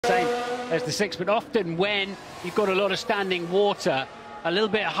as the six, but often when you've got a lot of standing water, a little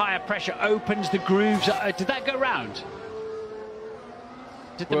bit higher pressure opens the grooves. Did that go round?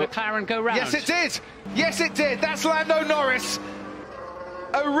 Did the McLaren go round? Yes, it did. Yes, it did. That's Lando Norris.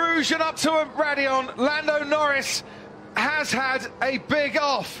 Erosion up to a Radion. Lando Norris has had a big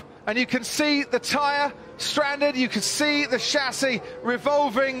off. And you can see the tyre stranded. You can see the chassis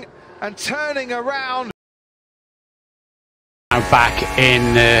revolving and turning around. Now back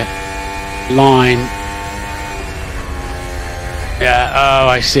in the line. Yeah, oh,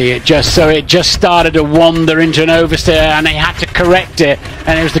 I see it. It just started to wander into an oversteer, and they had to correct it,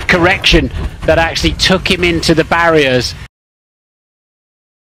 and it was the correction that actually took him into the barriers.